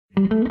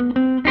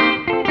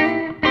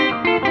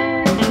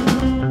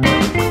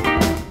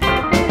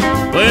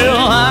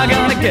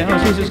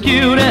She's as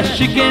cute as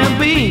she can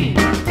be.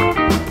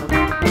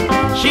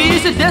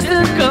 She's a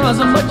distant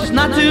cousin, but she's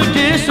not too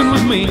distant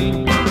with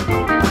me.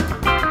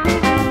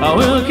 I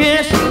will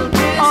kiss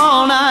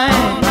all night,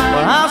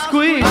 but I'll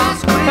squeeze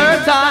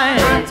her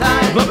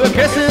tight. But we're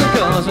kissing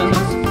cousins,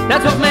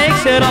 that's what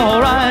makes it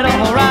alright,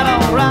 alright,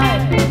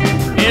 alright.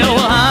 Yeah,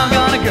 well, I've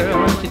got a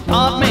girl, and she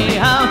taught me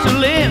how to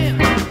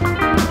live.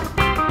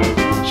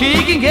 She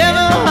can give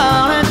a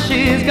lot, and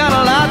she's got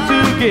a lot to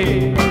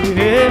give.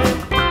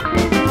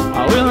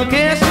 I will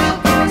kiss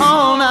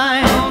all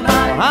night,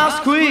 I'll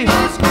squeeze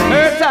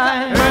her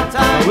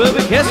tight. We'll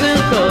be kissing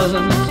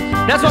cousins,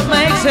 that's what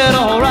makes it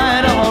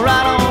alright,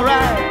 alright,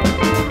 alright.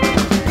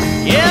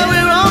 Yeah,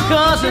 we're all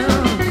cousins,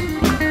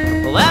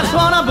 well, that's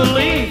what I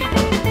believe.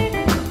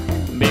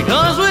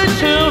 Because we're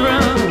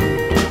children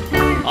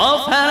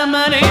of Adam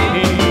and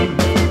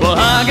Eve. Well,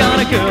 I got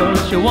a girl,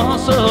 she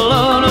wants a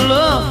lot of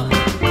love.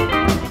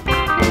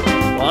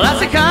 Well, that's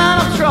the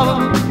kind of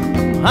trouble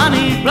I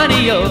need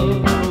plenty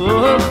of.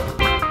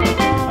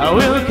 I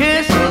will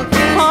kiss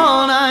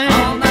all night,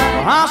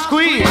 I'll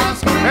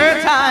squeeze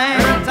her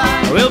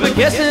tight. We'll be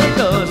kissing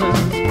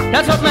cousins,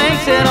 that's what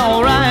makes it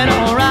alright,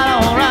 alright,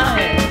 alright.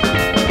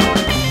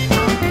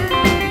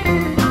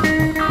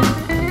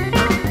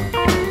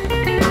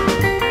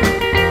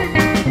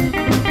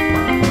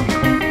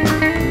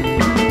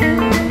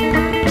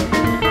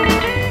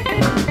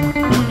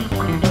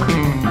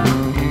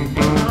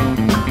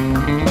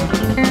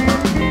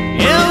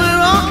 Yeah,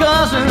 we're all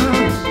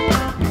cousins,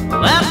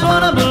 that's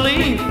what I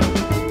believe.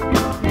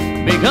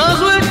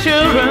 Because we're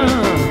children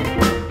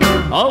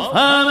of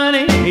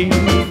harmony.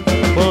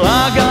 Well,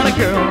 I got a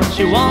girl,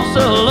 she wants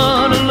a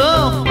lot of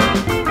love.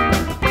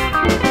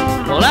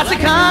 Well, that's the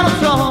kind of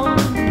trouble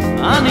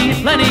I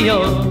need plenty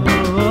of.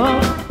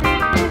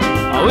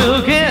 I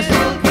will kiss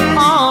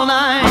all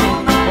night,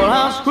 well,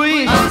 I'll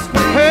squeeze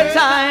her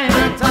tight.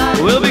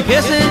 We'll be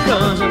kissing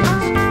cousins,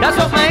 that's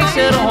what makes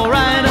it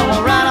alright,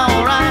 alright,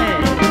 alright.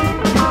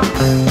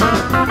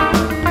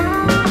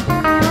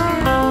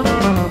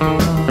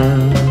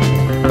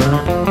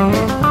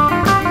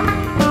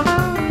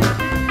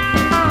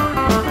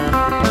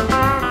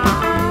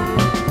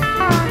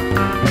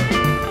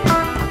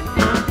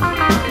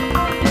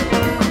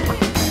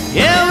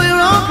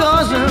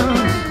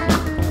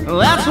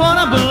 That's what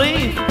I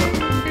believe.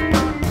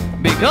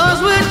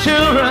 Because we're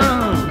children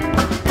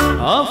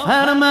of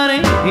Adam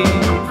and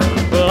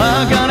Eve. Well,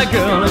 I got a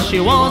girl and she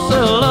wants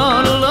a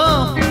lot of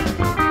love.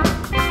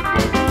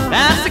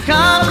 That's the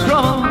kind of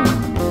trouble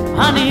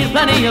I need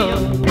plenty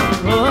of.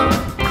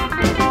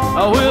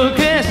 I will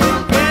kiss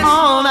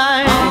all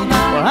night,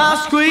 well, I'll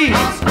squeeze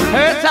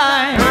her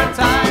tight.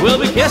 We'll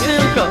be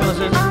kissing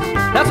cousins,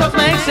 that's what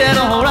makes it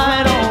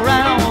alright,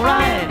 alright,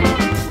 alright.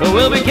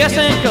 We'll be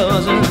kissing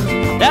cousins,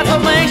 that's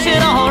what makes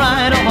it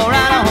alright,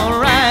 alright, alright.